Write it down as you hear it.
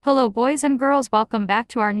Hello, boys and girls, welcome back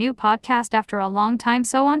to our new podcast after a long time.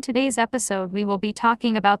 So, on today's episode, we will be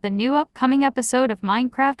talking about the new upcoming episode of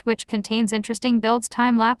Minecraft, which contains interesting builds,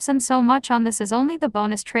 time lapse, and so much on. This is only the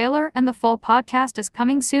bonus trailer, and the full podcast is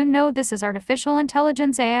coming soon. No, this is artificial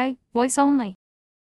intelligence AI, voice only.